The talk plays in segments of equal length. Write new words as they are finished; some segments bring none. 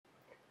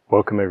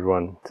Welcome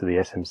everyone to the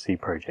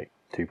SMC project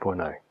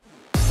 2.0.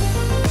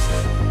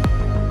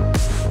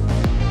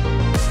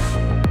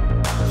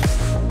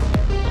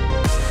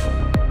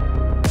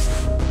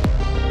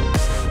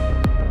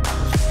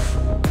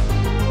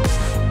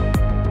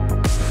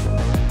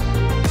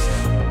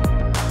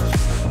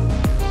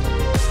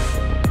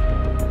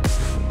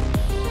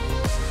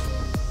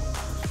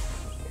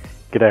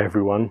 G'day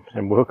everyone,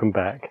 and welcome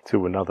back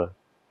to another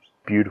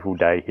beautiful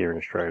day here in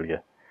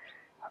Australia.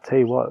 I'll tell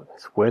you what,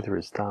 this weather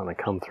is starting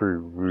to come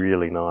through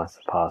really nice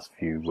the past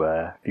few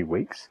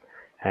weeks,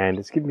 and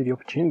it's given me the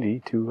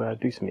opportunity to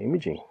do some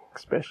imaging,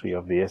 especially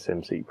of the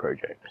SMC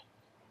project.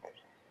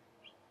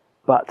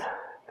 But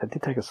that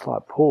did take a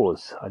slight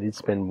pause. I did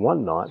spend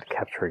one night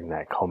capturing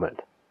that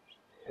comet.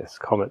 Yes,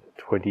 Comet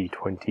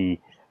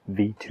 2020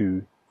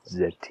 V2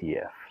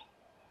 ZTF.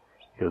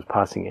 It was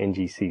passing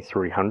NGC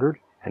 300.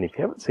 And if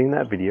you haven't seen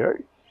that video,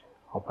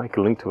 I'll make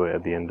a link to it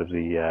at the end of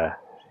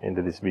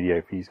this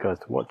video for you guys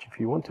to watch if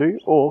you want to,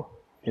 or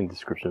in the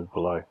descriptions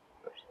below.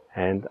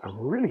 And I'm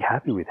really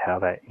happy with how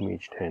that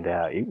image turned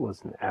out. It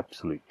was an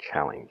absolute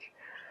challenge.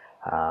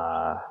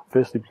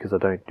 Firstly, because I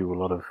don't do a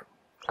lot of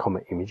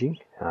comet imaging,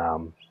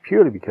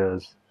 purely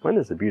because when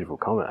there's a beautiful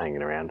comet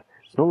hanging around,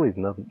 it's normally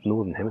the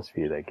northern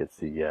hemisphere that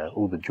gets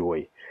all the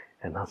joy,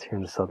 and us here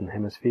in the southern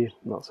hemisphere,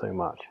 not so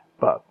much.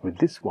 But with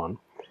this one,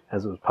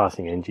 as it was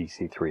passing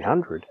NGC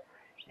 300,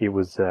 it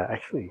was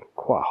actually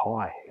quite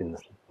high in the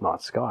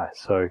night sky,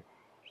 so it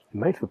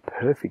made for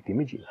perfect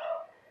imaging.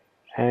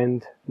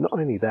 And not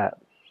only that,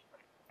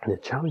 the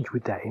challenge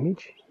with that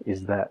image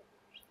is that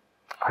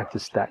I have to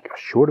stack a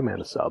short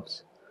amount of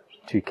subs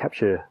to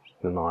capture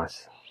the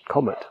nice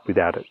comet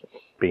without it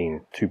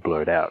being too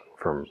blurred out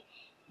from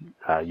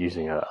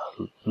using a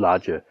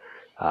larger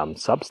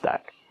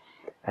substack,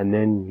 and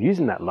then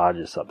using that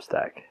larger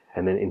substack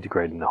and then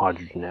integrating the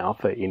hydrogen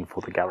alpha in for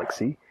the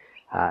galaxy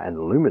and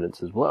the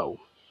luminance as well.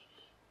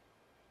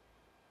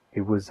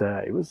 It was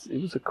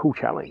a cool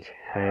challenge,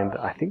 and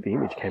I think the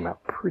image came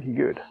out pretty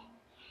good.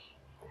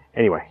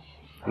 Anyway,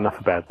 enough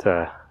about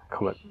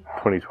Comet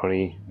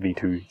 2020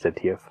 V2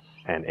 ZTF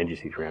and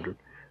NGC 300.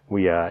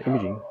 We are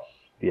imaging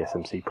the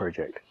SMC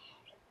project,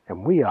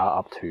 and we are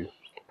up to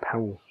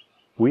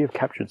we have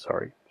captured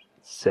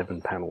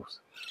 7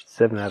 panels,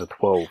 7 out of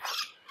 12.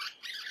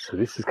 So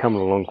this is coming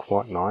along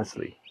quite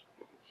nicely.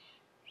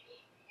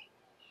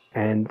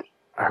 And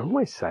I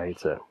always say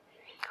it's a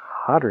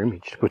harder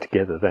image to put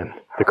together than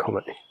the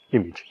comet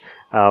image.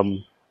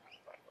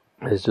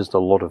 There's just a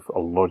lot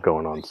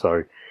going on,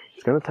 so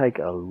it's going to take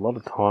a lot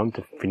of time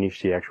to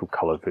finish the actual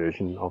color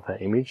version of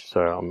that image.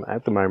 So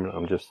at the moment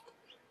I'm just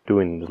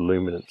doing the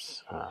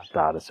luminance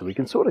data, so we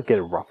can sort of get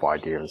a rough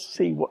idea and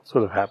see what's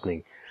sort of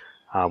happening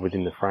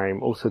within the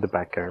frame. Also, the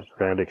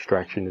background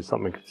extraction is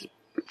something that's a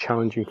bit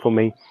challenging for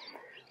me,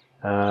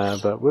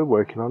 but we're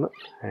working on it,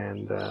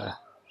 and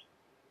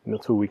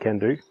that's all we can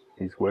do,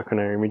 is work on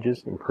our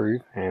images,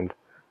 improve, and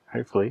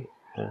hopefully,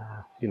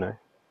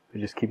 they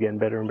just keep getting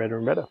better and better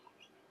and better.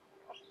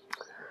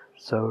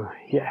 So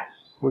yeah,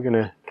 we're going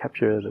to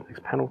capture the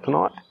next panel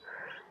tonight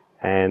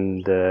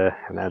and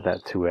add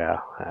that to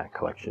our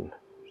collection.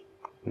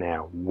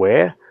 Now,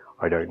 where?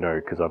 I don't know,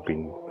 because I've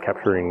been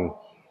capturing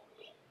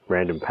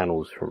random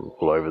panels from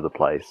all over the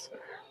place.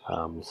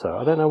 So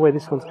I don't know where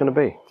this one's going to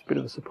be. It's a bit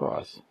of a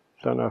surprise.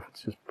 Don't know if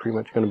it's just pretty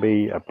much going to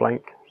be a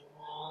blank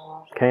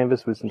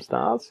canvas with some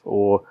stars,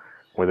 or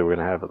whether we're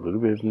going to have a little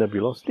bit of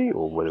nebulosity,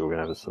 or whether we're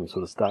going to have some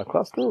sort of star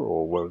cluster,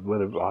 or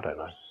whether, I don't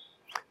know.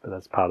 But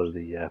that's part of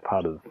the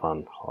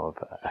fun of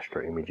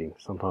astro imaging.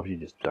 Sometimes you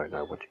just don't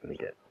know what you're going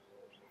to get.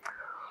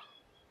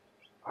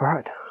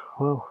 Alright,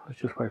 well,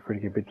 let's just wait for it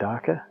to get a bit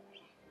darker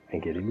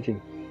and get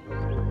imaging.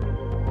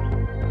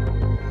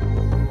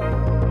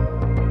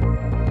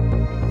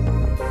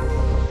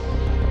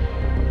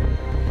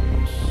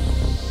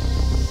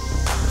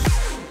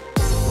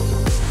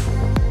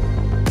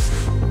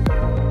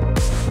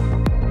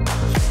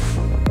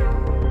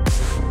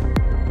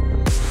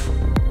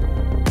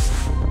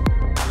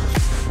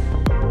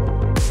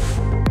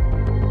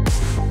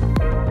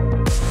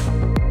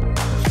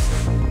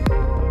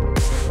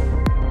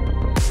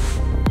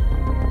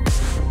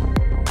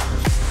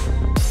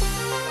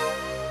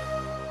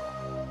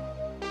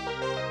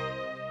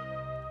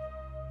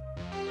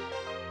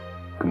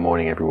 Good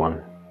morning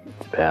everyone.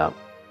 It's about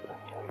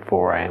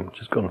 4 AM,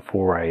 just gone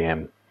 4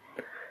 AM,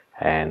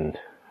 and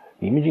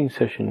the imaging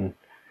session,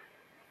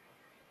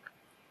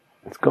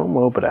 it's gone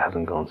well, but it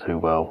hasn't gone too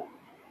well.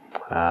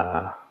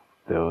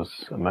 There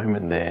was a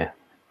moment there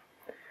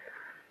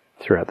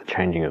throughout the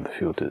changing of the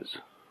filters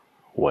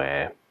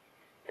where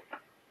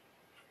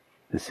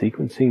the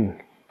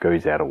sequencing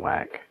goes out of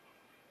whack,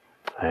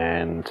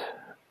 and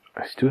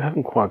I still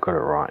haven't quite got it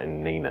right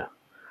in Nina.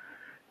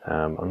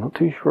 I'm not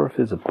too sure if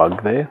there's a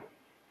bug there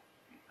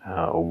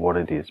or what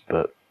it is,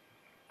 but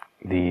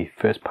the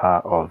first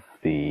part of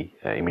the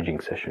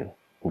imaging session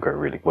will go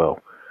really well.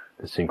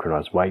 The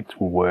synchronized weights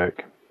will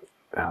work,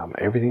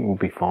 everything will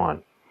be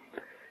fine.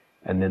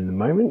 And then the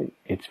moment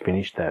it's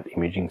finished that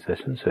imaging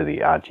session, so the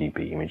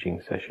RGB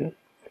imaging session,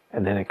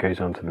 And then it goes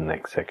on to the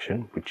next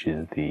section, which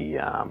is the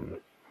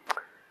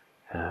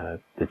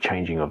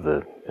changing of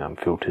the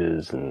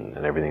filters and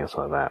everything else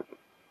like that.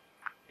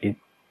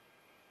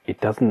 It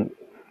doesn't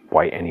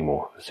wait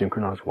anymore. The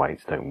synchronized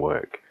waits don't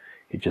work.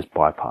 It just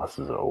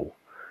bypasses it all.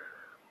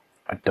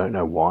 I don't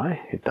know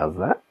why it does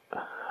that.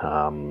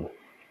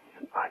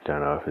 I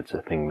don't know if it's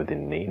a thing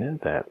within Nina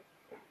that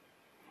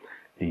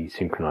the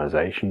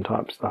synchronization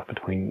type stuff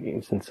between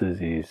instances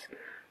is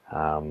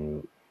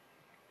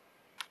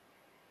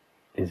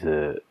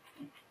a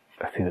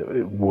thing that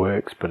it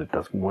works, but it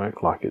doesn't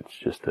work. Like it's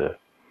just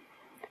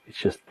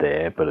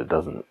there, but it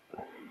doesn't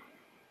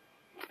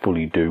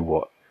fully do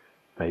what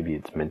maybe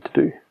it's meant to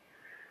do.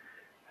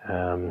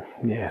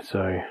 Yeah,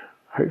 so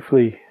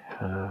hopefully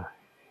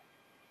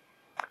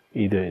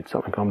either it's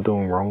something I'm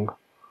doing wrong,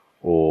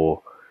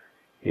 or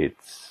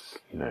it's,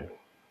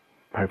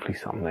 hopefully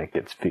something that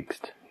gets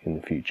fixed in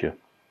the future.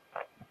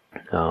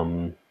 With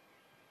a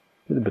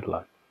bit of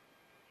luck.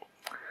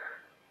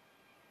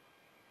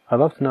 I'd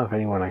love to know if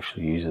anyone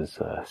actually uses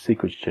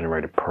Sequence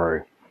Generator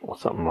Pro or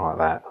something like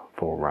that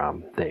for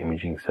their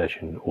imaging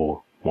session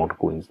or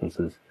multiple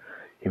instances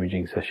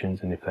imaging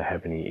sessions, and if they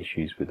have any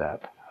issues with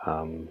that.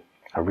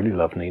 I really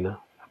love Nina.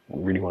 I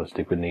really want to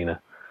stick with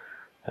Nina,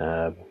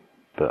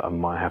 but I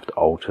might have to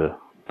alter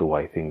the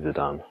way things are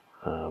done.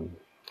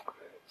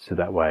 So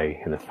that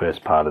way, in the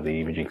first part of the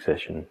imaging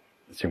session,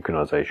 the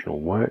synchronization all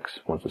works.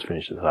 Once it's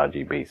finished the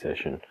RGB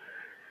session,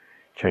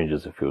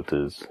 changes the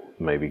filters,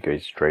 maybe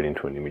goes straight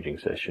into an imaging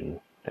session,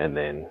 and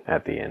then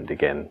at the end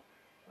again,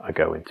 I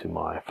go into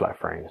my flat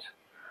frames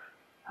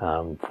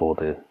for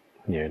the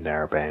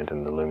narrowband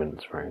and the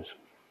luminance frames.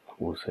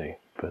 We'll see,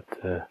 but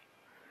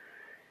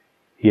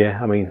yeah,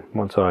 I mean,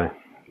 once I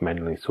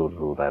manually sorted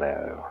all that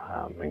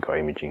out and got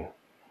imaging,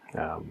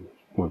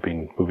 we've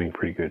been moving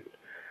pretty good.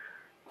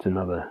 It's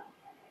another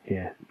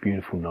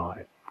beautiful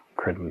night,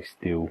 incredibly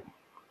still.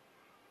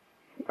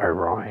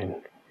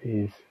 Orion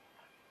is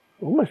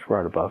almost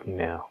right above me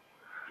now,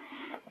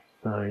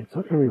 so it's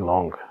not going to be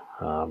long.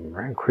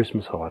 Around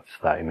Christmas I like to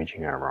start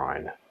imaging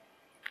Orion,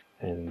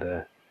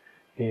 and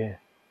yeah,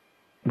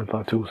 we'd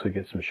like to also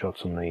get some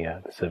shots on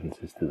the Seven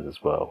Sisters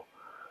as well.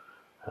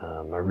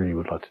 I really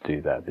would like to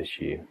do that this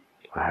year.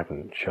 I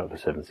haven't shot the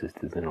Seven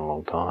Sisters in a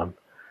long time,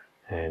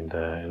 and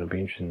it'll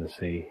be interesting to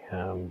see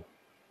how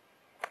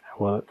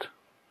well it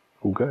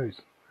all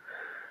goes.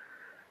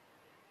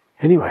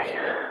 Anyway,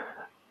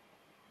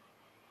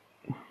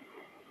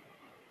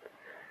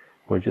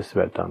 we're just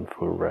about done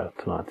for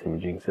tonight's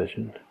imaging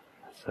session,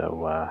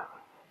 so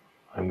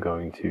I'm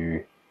going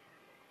to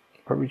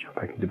probably jump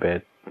back into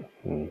bed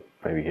and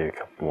maybe get a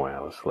couple more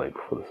hours sleep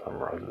before the sun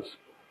rises.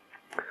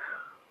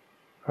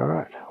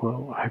 Alright,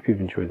 well, I hope you've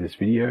enjoyed this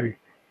video.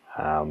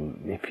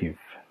 If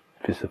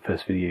this is the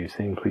first video you've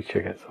seen, please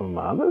check out some of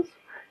my others,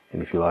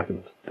 and if you like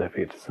them, don't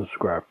forget to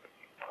subscribe,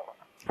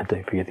 and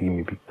don't forget to give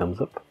me a big thumbs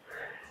up.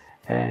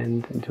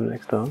 And until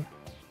next time,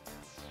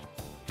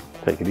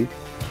 take it easy.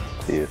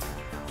 See you.